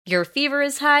Your fever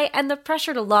is high, and the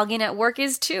pressure to log in at work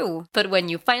is too. But when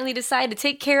you finally decide to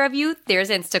take care of you, there's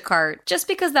Instacart. Just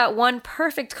because that one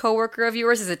perfect coworker of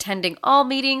yours is attending all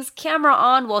meetings, camera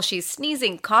on while she's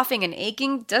sneezing, coughing, and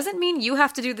aching, doesn't mean you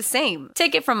have to do the same.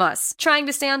 Take it from us. Trying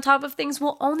to stay on top of things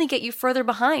will only get you further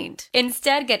behind.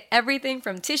 Instead, get everything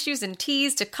from tissues and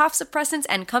teas to cough suppressants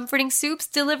and comforting soups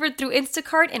delivered through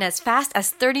Instacart in as fast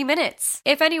as 30 minutes.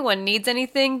 If anyone needs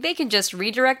anything, they can just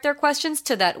redirect their questions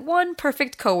to that one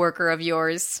perfect coworker of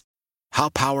yours. How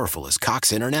powerful is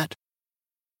Cox Internet?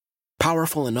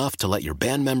 Powerful enough to let your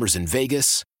band members in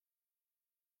Vegas,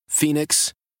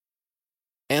 Phoenix,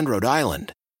 and Rhode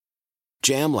Island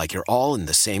jam like you're all in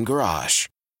the same garage.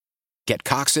 Get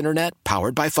Cox Internet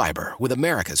powered by fiber with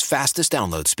America's fastest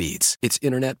download speeds. It's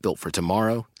internet built for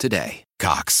tomorrow, today.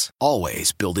 Cox,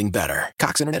 always building better.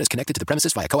 Cox Internet is connected to the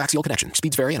premises via coaxial connection.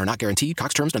 Speeds vary and are not guaranteed.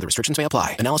 Cox terms and other restrictions may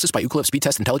apply. Analysis by Ookla Speed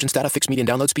Test Intelligence Data. Fixed median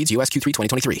download speeds. US Q3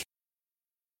 2023.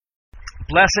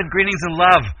 Blessed greetings and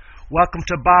love. Welcome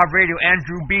to Bob Radio.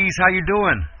 Andrew Bees, how you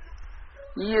doing?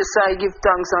 Yes, I give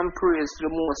thanks and praise to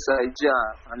the Most High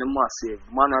Jah and the Massive.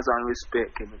 Manners and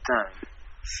respect every time.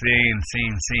 Same.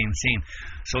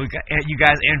 So you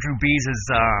guys, Andrew Bees has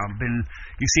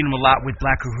you've seen him a lot with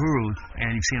Black Uhuru,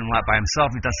 and you've seen him a lot by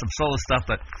himself. He's done some solo stuff,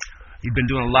 but you've been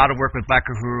doing a lot of work with Black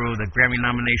Uhuru, the Grammy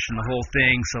nomination, the whole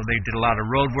thing. So they did a lot of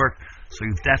road work. So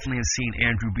you've definitely seen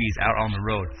Andrew Bees out on the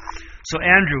road. So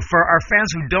Andrew, for our fans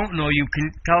who don't know you, can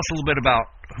you tell us a little bit about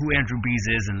who Andrew Bees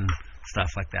is and stuff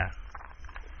like that?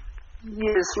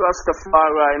 Yes,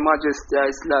 Rastafari, Majesty,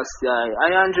 Selassie.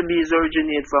 Andrew Bees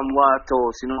originate from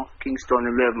Waterhouse, Kingston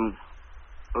 11.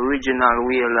 Original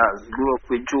Whalers. Grew up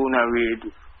with Jonah Reid,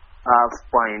 Half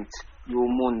Pint, Hugh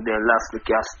Mundell, Lashley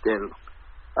Castell.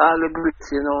 All the greats,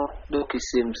 Ducky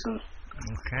Simpson.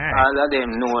 Okay. All of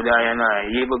them know that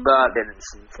Evil Gardens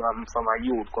from a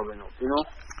youth coming up,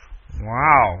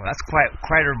 Wow, that's quite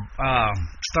a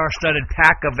star-studded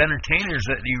pack of entertainers,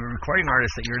 recording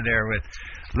artists that you're there with.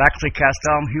 Lashley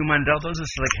Castell, Hugh Mundell, those are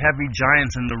like heavy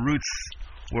giants in the roots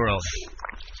world.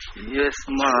 Yes,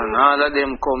 man. All of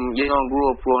them come, grew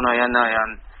up around I, and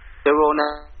they around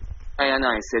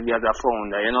I said as a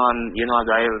founder, and as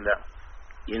a elder.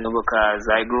 Because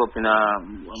I grew up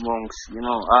amongst,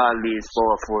 all these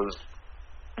powerful,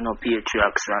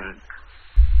 patriarchs and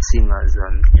singers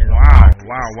and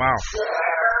Wow.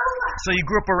 So you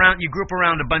grew up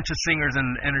around a bunch of singers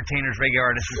and entertainers, reggae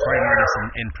artists, recording artists,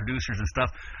 and producers and stuff.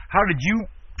 How did you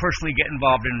personally get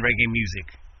involved in reggae music?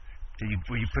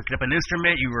 Were you picking up an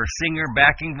instrument? You were a singer,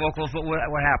 backing vocals.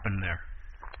 What happened there?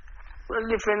 Well,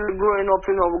 differently growing up,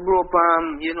 we grew up,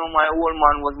 my old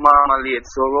man was Marmalade,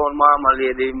 so around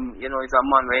Marmalade, he's a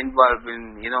man involved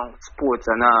in, sports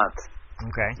and art.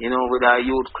 Okay. With our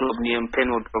youth club named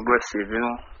Penwood Progressive,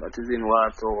 that is in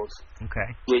Waterhouse.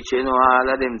 Okay. Which, all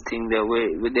of them things that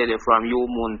we did it from Hugh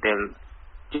Mundell,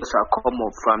 just come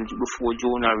up from before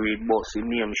Jonah Reid boss, his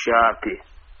name Sharpie.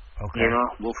 Okay.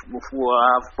 Before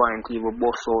Half Pint, he was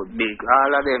boss out big.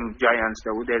 All of them giants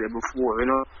that we did it before,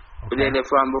 Okay. We did it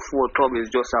from before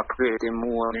Tubby's just a creating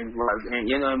more involved, and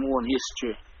more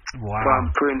history. Wow.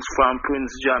 From Prince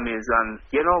Jammies, and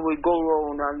we go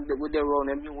around and we do around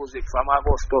the music from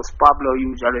Augustus Pablo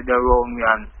usually they around me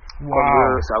and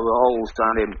converse our house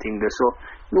and them things. So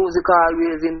music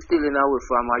always instilling away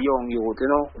from a young youth,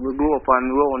 We grew up and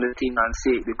around the thing and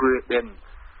say the great them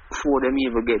before them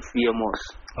even get famous.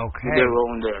 Okay. They're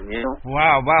around them,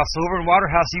 Wow. So over in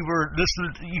Waterhouse you were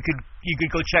listening, you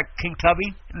could go check King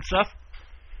Tubby and stuff?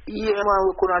 Yeah, man,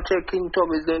 we couldn't check King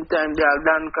Tubby's them time there.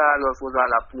 Dan Carlos was all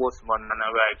a postman and a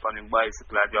ride on his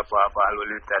bicycle and drop off all the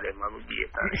letter them at the gate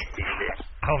and everything there.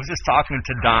 I was just talking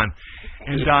to Don,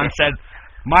 and Don said,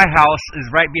 my house is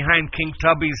right behind King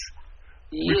Tubby's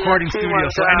recording studio,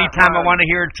 so anytime I want to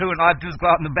hear it too, and all I do is go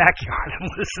out in the backyard and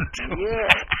listen to it. Yeah.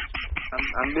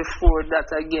 and before that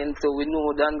again, so we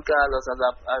know Dan Carlos as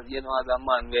a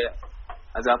man where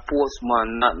as a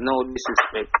postman, not no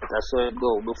disrespect, but I saw it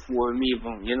go before me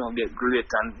even, get great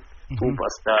and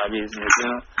superstar business,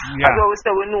 Yeah. As always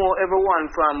say, we know everyone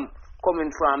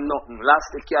coming from nothing.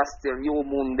 Lashley Castell, Hugh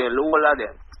Mundell, all of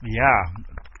them.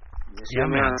 Yeah,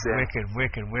 man.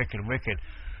 Wicked.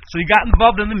 So you got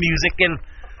involved in the music, and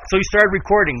so you started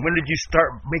recording. When did you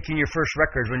start making your first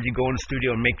records? When did you go in the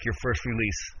studio and make your first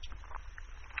release?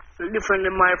 Differently,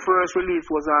 my first release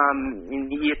was in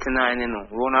 '89,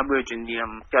 Ron a Virgin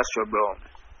named Castro Brown.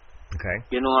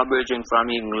 Okay. A Virgin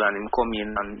from England, him come in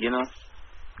and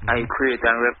I create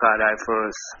and record I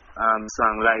first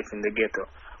song Life in the Ghetto.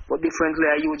 But differently,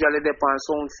 I usually depend on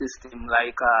sound system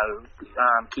like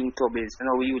King Tubby's.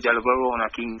 We usually go around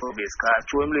a King Tubby's because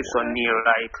him lives so near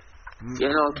like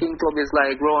You know, King Tub is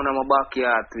like growing in my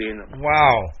backyard, you know.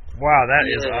 Wow, that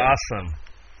is awesome.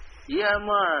 Yeah,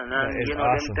 man, and you know,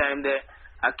 awesome. Them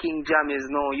time King Jam is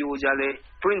now usually,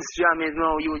 Prince Jam is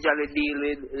now usually deal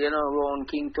with, you know, around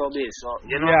King Tubby, so,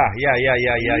 you know. Yeah.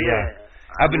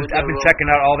 I've been checking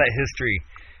out all that history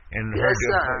and heard.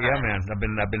 Yeah, man. I've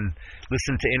been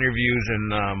listening to interviews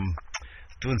and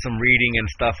doing some reading and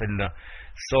stuff, and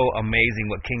so amazing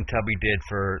what King Tubby did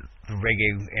for the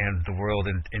reggae and the world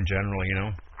in general, you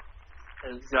know.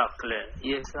 Exactly.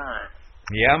 Yes, sir.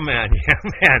 Yeah, man.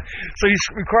 So you're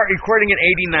recording in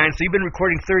 '89. So you've been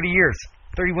recording 30 years,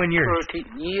 31 years.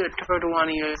 31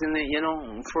 years in it. You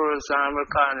know, first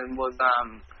recording was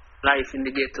Life in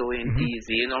the Ghetto in DZ,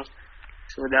 you know.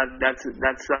 So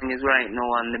that song is right now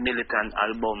on the Militant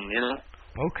album, you know.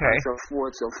 Okay. So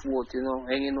forth, you know,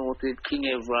 hanging out with King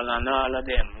Everal and all of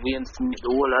them, Wayne Smith, the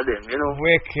whole of them, you know.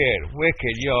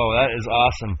 Wicked, yo, that is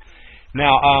awesome.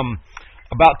 Now,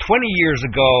 about 20 years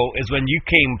ago is when you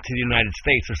came to the United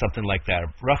States or something like that,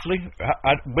 roughly?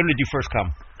 When did you first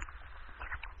come?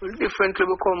 Differently,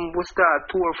 we start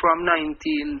tour from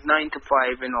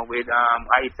 1995, you know, with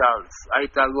Itals.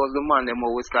 Itals was the man that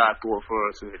we start tour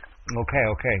first with.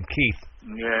 Okay, Keith.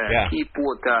 Yeah. Keith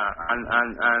Porter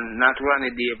and not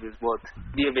Ronnie Davis, but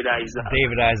David Isaacs.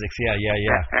 David Isaacs, yeah.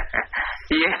 Yeah.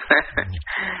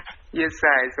 Yes,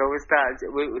 sir. So we start.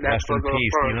 That was our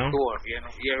first tour. You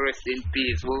know, rest in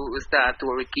peace. We start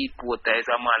tour with Keith Porter. He's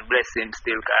a man, bless him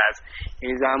still, cause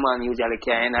he's a man usually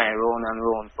carrying round and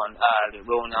round from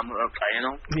around America. You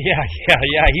know.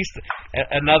 Yeah. He's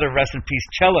another rest in peace.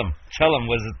 Chelum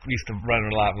used to run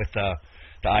a lot with the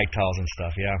Itals and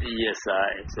stuff. Yeah. Yes,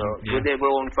 sir. So they were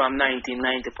on from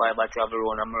 1995. I travel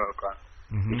around America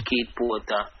with Keith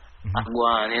Porter. And go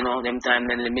on, you know, them time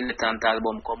when the Militant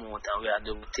album come out and we are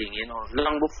doing thing, you know.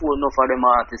 Long before enough of them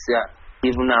artists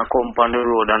even now come on the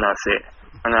road and I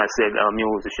said I'm a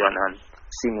musician and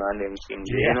sing and them things,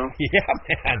 you know. Yeah,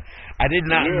 man. I did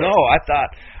not know.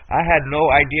 I had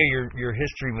no idea your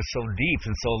history was so deep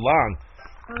and so long.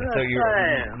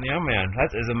 Yeah, man. That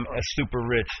is a super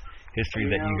rich history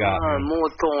that you got.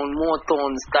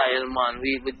 Motown style, man.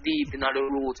 We were deep in the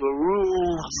roots.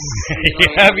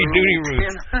 Heavy duty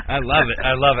roots. I love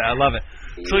it.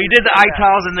 So you did the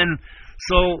Itals, and then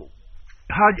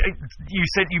how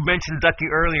you mentioned Ducky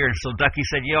earlier. So Ducky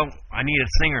said, "Yo, I need a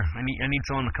singer. I need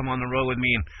someone to come on the road with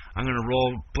me, and I'm gonna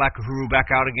roll Black Uhuru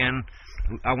back out again.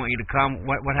 I want you to come."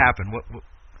 What happened? What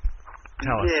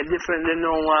tell us. Yeah, different. You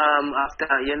know, after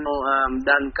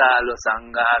Dan Carlos and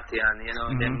Gatian, you know,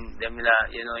 them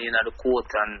the court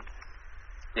and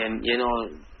them,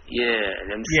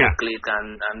 them Secret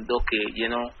and Ducky, you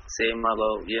know, same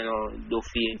about, do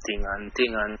thing and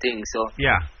thing. So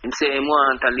him say him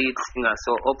want a lead singer.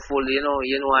 So hopefully,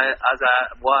 as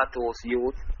a Watos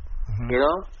youth,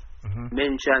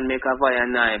 mention Make a Fire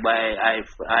Night by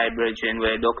I Bridging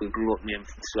where Ducky grew up named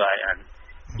Fitzroy and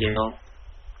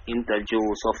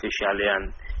introduce officially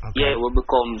and we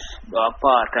becomes a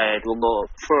part of it. We go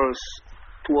first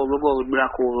tour, we go with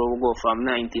Black Hole, we go from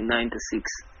 1996.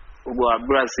 We go to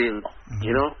Brazil,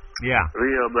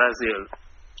 Rio, Brazil.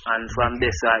 And from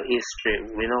this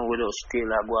history, we just still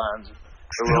a Guan.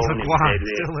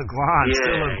 Still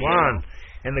a Guan.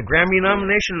 And the Grammy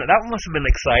nomination, that must have been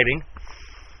exciting.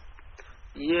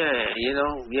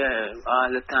 All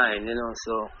the time,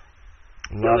 so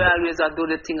we always do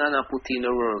the thing and I put in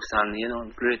the works and,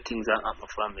 great things are happen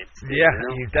from it.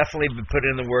 You've definitely put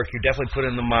in the work. You definitely put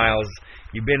in the miles.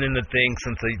 You've been in the thing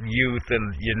since youth and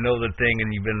you know the thing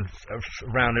and you've been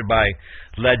surrounded by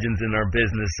legends in our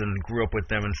business and grew up with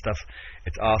them and stuff.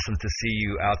 It's awesome to see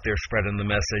you out there spreading the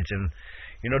message and,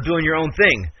 doing your own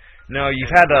thing. Now,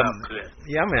 you've had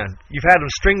you've had a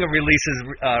string of releases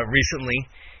recently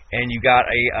and you got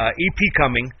a EP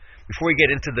coming. Before we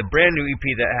get into the brand new EP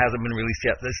that hasn't been released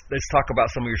yet, let's talk about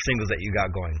some of your singles that you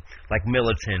got going, like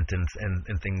Militant and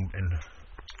thing.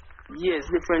 Yes,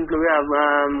 differently we have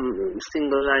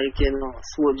single like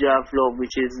Soldier of Love,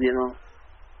 which is we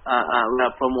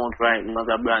have promote right now as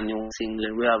a brand new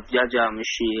single. We have Jaja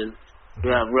Michelle,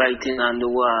 we have Writing on the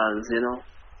Walls, we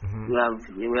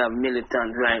have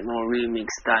Militant right now remix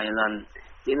style and.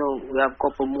 We have a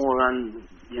couple more on,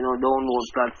 download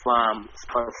platform,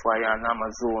 Spotify and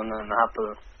Amazon and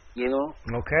Apple,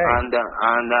 Okay. And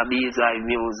BZI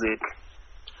Music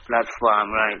platform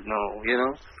right now,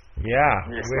 Yeah.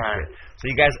 Yes, so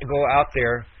you guys go out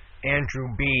there, Andrew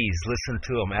B's, listen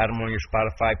to him, add him on your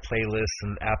Spotify playlist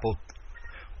and Apple,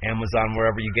 Amazon,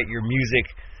 wherever you get your music,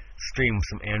 stream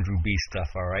some Andrew B stuff,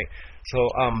 all right? So,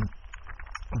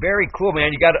 very cool,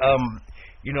 man. You got,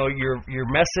 your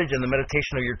message and the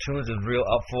meditation of your tunes is real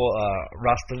upful,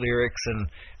 Rasta lyrics and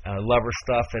lover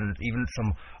stuff, and even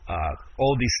some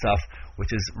oldie stuff,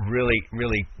 which is really,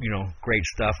 really, great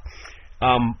stuff.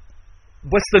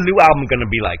 What's the new album going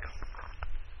to be like?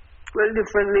 Well,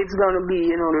 differently it's going to be,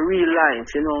 the real life,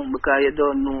 because you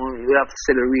don't know, you have to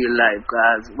say the real life,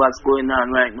 because what's going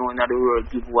on right now in the world,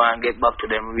 people want to get back to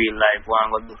them real life,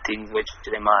 want to do things which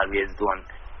them always done.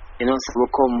 So we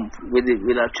come with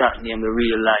a track named The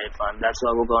Real Life, and that's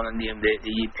why we're going to name the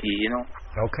EP,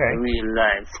 Okay. The Real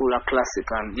Life, full of classic,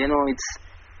 and,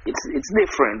 it's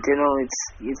different,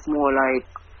 it's more like,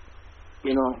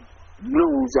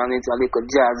 blues, and it's a little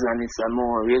jazz, and it's a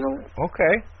more,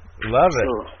 Okay, love it.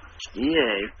 So,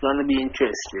 yeah, it's going to be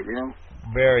interesting,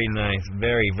 Very nice,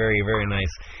 very, very, very nice.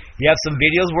 You have some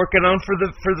videos working on for the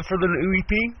new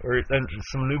EP, or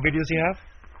some new videos you have?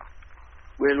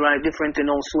 Well, right, different,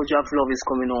 Soldier of Love is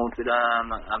coming out with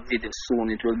a video soon.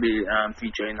 It will be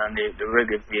featuring on the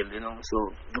reggae field, so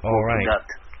look All right. that.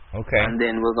 Okay. And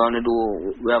then we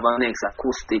have our next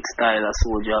acoustic style of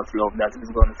Soldier of Love that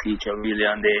is going to feature really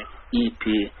on the EP.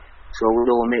 So we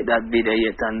don't make that video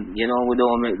yet, and we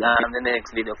don't make that the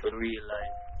next video for real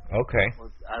life. Okay.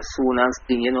 But as soon as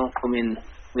things, come in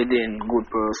within good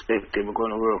perspective, we're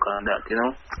going to work on that,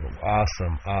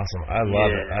 Awesome. I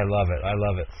love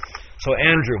it. So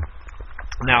Andrew,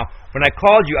 now when I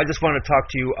called you, I just want to talk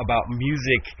to you about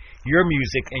music, your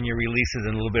music and your releases,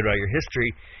 and a little bit about your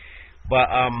history.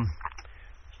 But I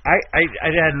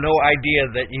had no idea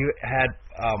that you had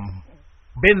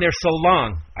been there so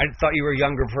long. I thought you were a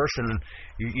younger person, and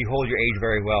you hold your age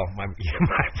very well, my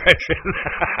brethren.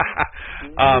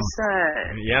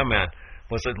 Yeah, man.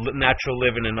 Well, so natural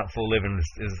living and not full living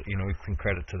is we can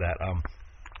credit to that.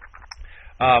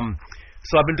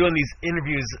 So I've been doing these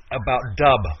interviews about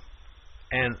dub,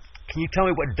 and can you tell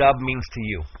me what dub means to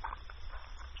you?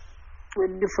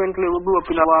 Well, differently, we grew up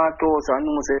in our house, and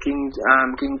know say King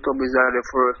Tubby is the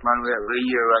first man we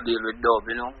hear a deal with dub,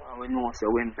 and we know so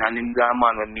when and him that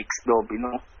man we mix dub, It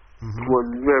was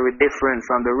very different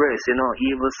from the rest,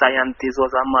 Evil Scientist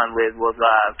was a man who was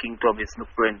King Tubby's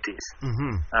apprentice,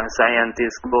 and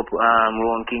Scientist go up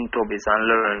around King Tubby's and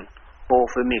learn how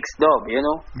to mix dub,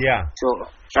 Yeah. So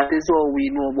that is how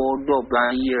we know about dub,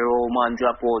 and hear how man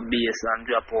drop out bass and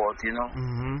drop out,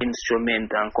 instrument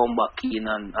and come back in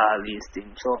and all these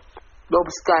things. So dub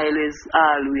style is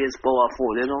always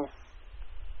powerful,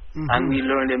 and we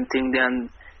learn them things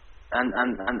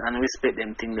and respect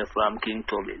them things from King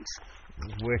Tubby's.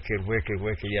 Wicked.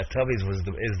 Yeah, Tubby's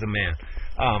is the man.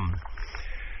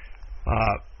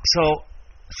 So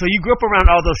you grew up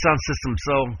around all those sound systems.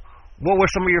 So what were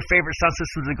some of your favorite sound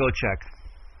systems to go check?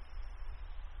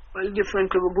 Well,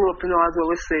 differently we grew up, as I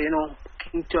was saying,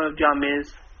 King 12 Jammies,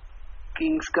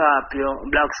 King Scorpio,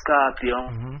 Black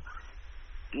Scorpio,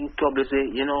 King Tubby's,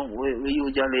 we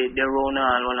usually, they run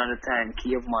all of the time,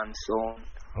 Caveman Sound,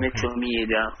 Metro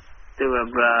Media,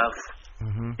 Telegraph,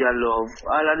 Your Love,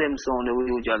 all of them sound that we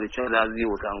usually try as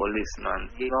youth and go listen and,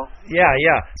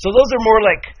 Yeah. So those are more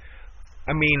like,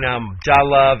 Jah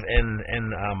Love and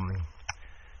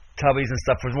Tubby's and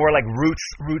stuff was more like root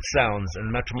sounds, and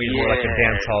Metro Media more like a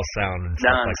dance hall sound and stuff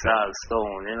like that. Dance hall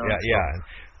sound, Yeah.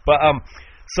 But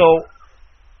so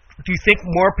do you think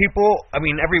more people?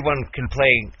 Everyone can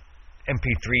play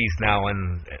MP3s now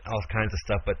and all kinds of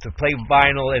stuff, but to play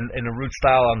vinyl in a root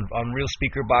style on real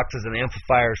speaker boxes and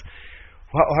amplifiers,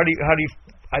 how do you?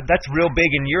 That's real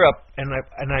big in Europe, and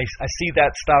I see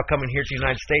that style coming here to the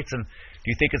United States. And do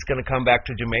you think it's going to come back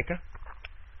to Jamaica?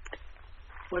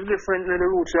 Well, differently,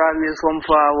 the roots always come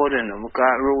forward,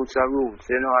 because roots are roots,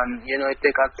 and, it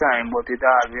takes a time, but it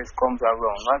always comes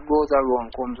around. What goes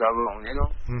around comes around,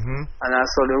 And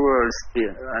that's how the world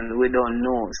still, and we don't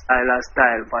know. Style is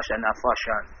style, fashion is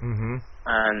fashion.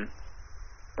 And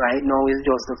right now it's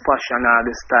just the fashion or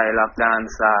the style of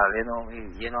dancehall,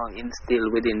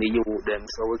 instilled within the youth them.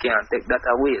 So we can't take that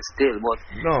away still, but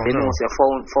it's a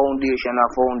foundation or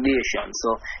foundation.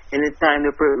 So anytime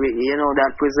the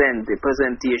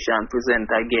presentation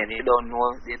present again, you don't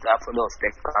know it after those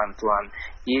take on to, and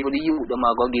even the youth them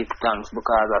are going to give thanks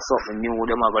because of something new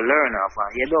them are going to learn of.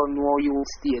 And you don't know you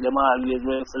stay, them always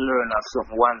ready to learn of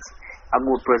something once a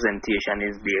good presentation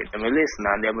is there. They will listen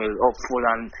and they will upful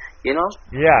and,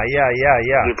 Yeah.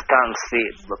 give thanks for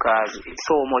it because it's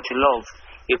so much love.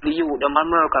 If the youth them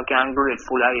America can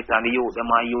grateful of it and the youth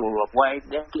them are Europe, why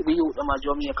then keep the youth them are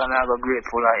Jamaica and go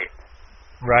grateful of it?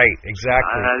 Right,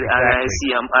 exactly.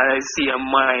 And I see a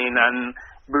mind and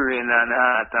brain and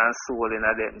heart and soul in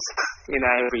them in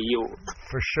every youth.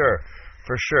 For sure.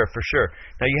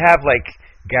 Now you have like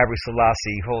Gabriel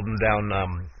Selassie holding down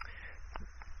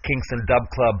Kingston Dub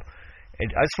Club. And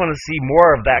I just want to see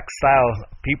more of that style,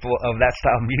 people of that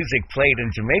style music played in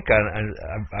Jamaica.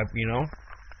 You know.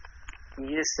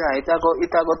 Yes, sir. It a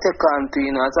go take on to,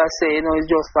 you know, as I say, you know, it's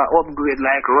just an upgrade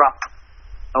like rap.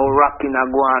 How rap in a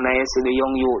go on, and you see the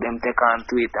young youth them take on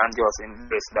to it and just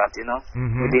embrace that, you know,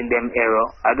 within them era.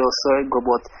 I just saw it go,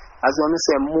 but as I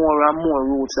say, more and more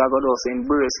roots I go just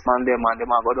embrace from them, and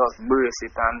them I go just embrace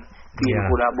it and feel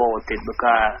good about it,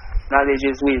 because knowledge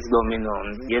is wisdom,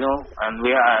 you know, and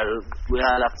we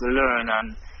all have to learn and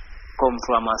come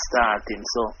from a starting.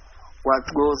 So what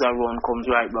goes around comes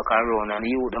right back around, and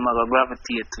you them are going to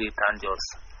gravitate to it and just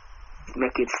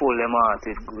make it full them heart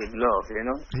with love, you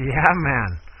know? Yeah,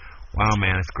 man. Wow,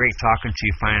 man. It's great talking to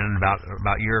you, finding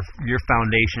about your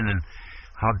foundation and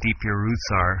how deep your roots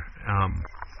are.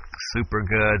 Super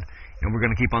good. And we're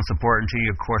going to keep on supporting to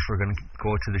you. Of course, we're going to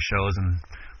go to the shows and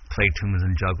play tunes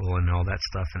and juggle and all that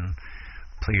stuff and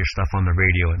play your stuff on the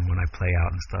radio and when I play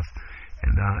out and stuff.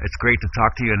 And it's great to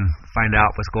talk to you and find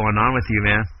out what's going on with you,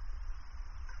 man.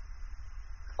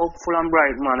 Hopeful and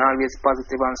bright, man, always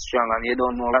positive and strong, and you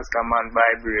don't know Rasta man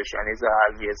vibration is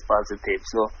always positive.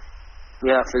 So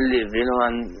we have to live, you know,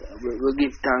 and we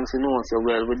give thanks, you know, so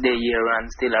well with the year and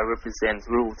still I represent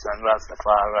roots and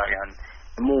Rastafari and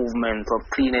the movement of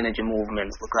clean energy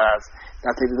movements, because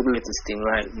that is the greatest thing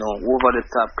right now. Over the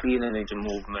top clean energy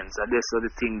movements, and that's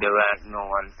the thing there right now,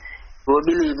 and we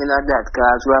believe in that,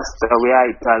 because Rasta we are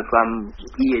ital from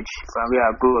age, from we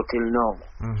are grow till now,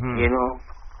 you know.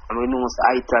 And we know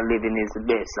ital living is the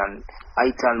best, and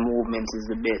ital movement is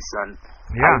the best, and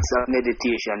ital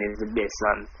meditation is the best,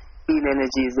 and clean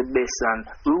energy is the best, and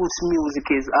roots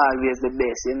music is always the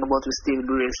best, you know, but we still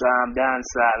grace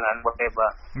dancehall and whatever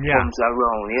comes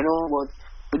around, you know, but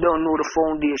we don't know the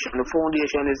foundation. The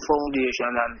foundation is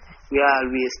foundation, and we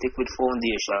always stick with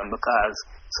foundation, because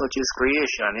such is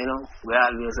creation, you know. We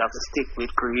always have to stick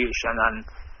with creation and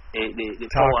the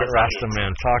Talk it, Rasta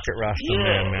man. Talk it, Rasta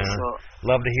man. So,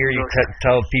 love to hear you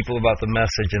tell people about the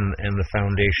message and the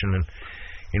foundation, and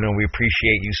you know we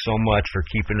appreciate you so much for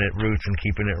keeping it roots and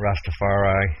keeping it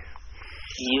Rastafari.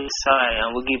 Yes,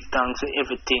 and we give thanks to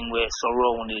everything we're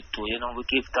surrounded to. You know, we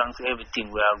give thanks to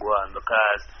everything we are going,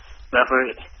 because we have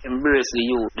to embrace the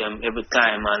youth them every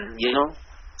time, and you know,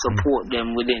 support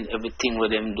them within everything what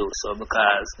them do. So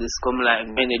because this come like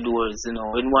many doors, you know,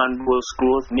 when one door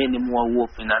closed, many more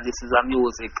open, and this is a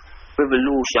music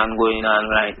revolution going on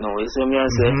right now. You see what I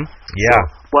say? Yeah.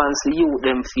 So once the youth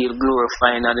them feel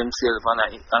glorifying of themselves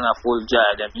and a full joy,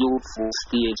 them youthful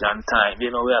stage and time, you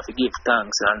know, we have to give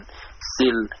thanks and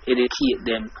still educate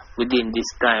them within this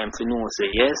time to know,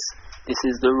 say, yes, this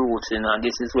is the roots, you know, and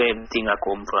this is where everything I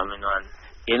come from, you know, and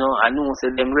you know, I know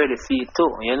that them ready for it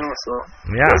too, you know, so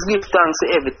just give thanks to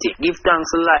everything. Give thanks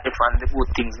to life and the good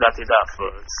things that it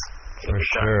offers.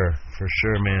 For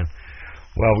sure, man.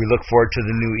 Well, we look forward to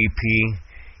the new EP.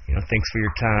 You know, thanks for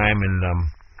your time, and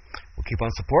we'll keep on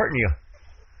supporting you.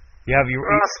 You have your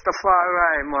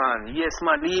Rastafari, man. Yes,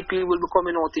 man. The EP will be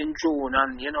coming out in June,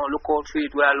 and you know, look out for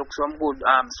it. Where I look some good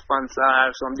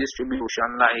sponsors, some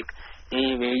distribution like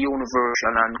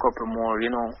Universal and a couple more,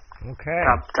 you know. Okay.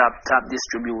 Top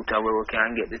distributor where we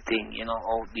can get the thing, you know,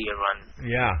 out there and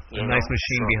a nice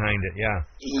machine behind it,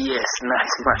 Yes,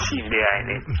 nice machine behind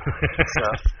it.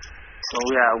 so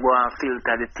we are going to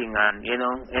filter the thing and you know,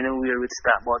 anywhere it's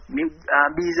that. But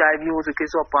B-Side music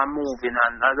is up and moving,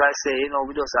 and as I say, you know,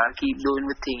 we just keep doing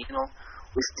the thing, you know.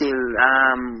 We still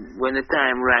when the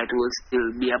time right we'll still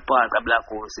be a part of Black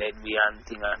Horse Head and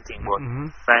thing. But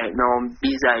right now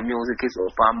B-Side music is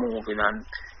up and moving and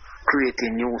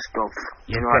creating new stuff,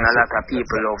 you know, and a lot of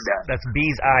people love that. That's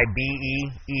Bees Eye,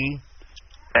 B-E-E.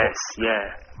 Yes, yeah.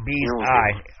 Bees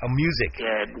Eye, music.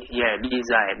 Yeah, Bees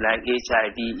Eye, like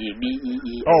H-I-V-E,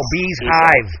 B-E-E. Oh, Bees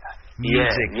Hive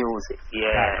Music. Yeah, music,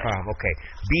 yeah. Okay,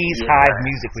 Bees Hive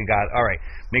Music we got. All right,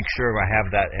 make sure I have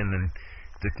that, and then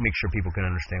to make sure people can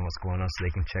understand what's going on so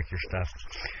they can check your stuff.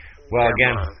 Well,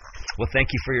 again, thank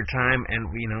you for your time, and,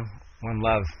 you know, one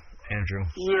love. Andrew.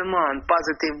 Yeah, man,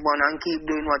 positive, man, and keep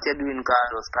doing what you're doing,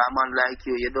 Carlos. Because, man, like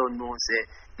you don't know, say,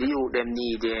 the youth them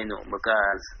need you, you know,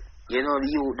 because, you know,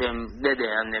 the youth them, they're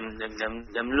there, and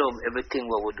them love everything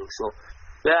what we do. So,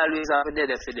 we always have to be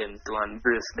there for them to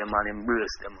embrace them and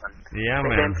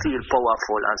make them feel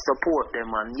powerful and support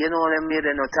them, and, you know, them made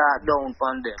them not talk down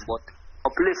on them, but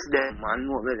uplift them and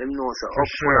let them know so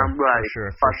upward and bright,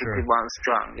 positive and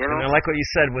strong, you know. And I like what you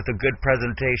said with a good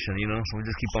presentation, you know, so we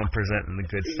just keep on presenting the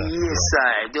good stuff.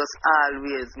 Yes, just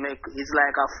always it's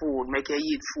like a food, make you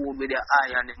eat food with your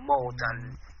eye and the mouth,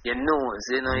 and your nose,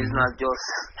 it's not just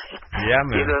yeah,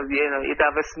 man. It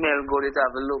have a smell good, it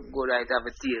have a look good, it have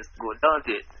a taste good, don't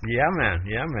it? Yeah, man.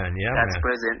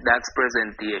 That's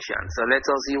presentation. So let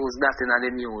us use that in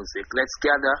the music. Let's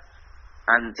gather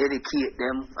and educate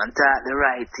them and talk the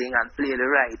right thing and play the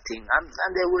right thing,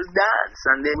 and they will dance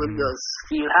and they will just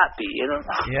feel happy,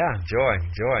 Yeah, joy.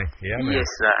 Yeah, man. Yes,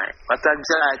 right. But I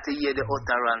joy to hear the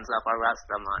utterance of a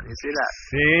Rasta man. You see that?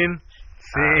 Seen.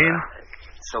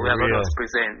 So we are going to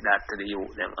present that to the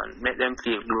youth them and make them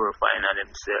feel glorifying of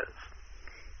themselves.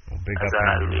 Well, big as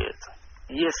up, always.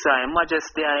 Yes, sir.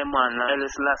 Majesty, man. Haile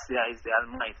Selassie is the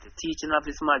Almighty. Teaching of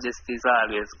His Majesty is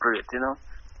always great,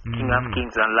 King of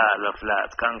kings and Lord of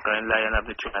lords, conquering Lion of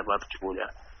the tribe of Judah.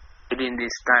 Within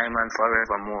this time and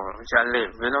forevermore, we shall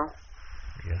live,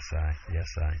 Yes, I.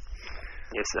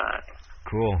 Yes, sir.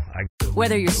 Cool.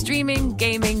 Whether you're streaming,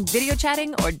 gaming, video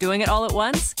chatting, or doing it all at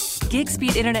once, Gig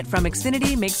Speed Internet from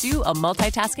Xfinity makes you a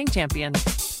multitasking champion.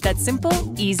 That's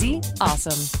simple, easy,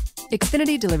 awesome.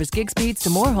 Xfinity delivers gig speeds to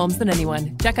more homes than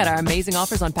anyone. Check out our amazing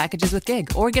offers on packages with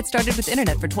gig, or get started with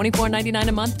internet for $24.99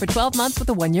 a month for 12 months with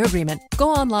a 1-year agreement. Go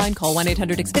online, call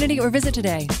 1-800-XFINITY, or visit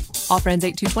today. Offer ends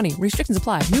 8/2/20. Restrictions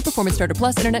apply. New Performance Starter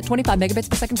Plus internet 25 megabits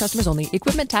per second customers only.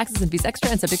 Equipment, taxes, and fees extra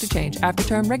and subject to change. After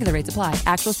term, regular rates apply.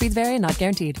 Actual speeds vary and not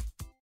guaranteed.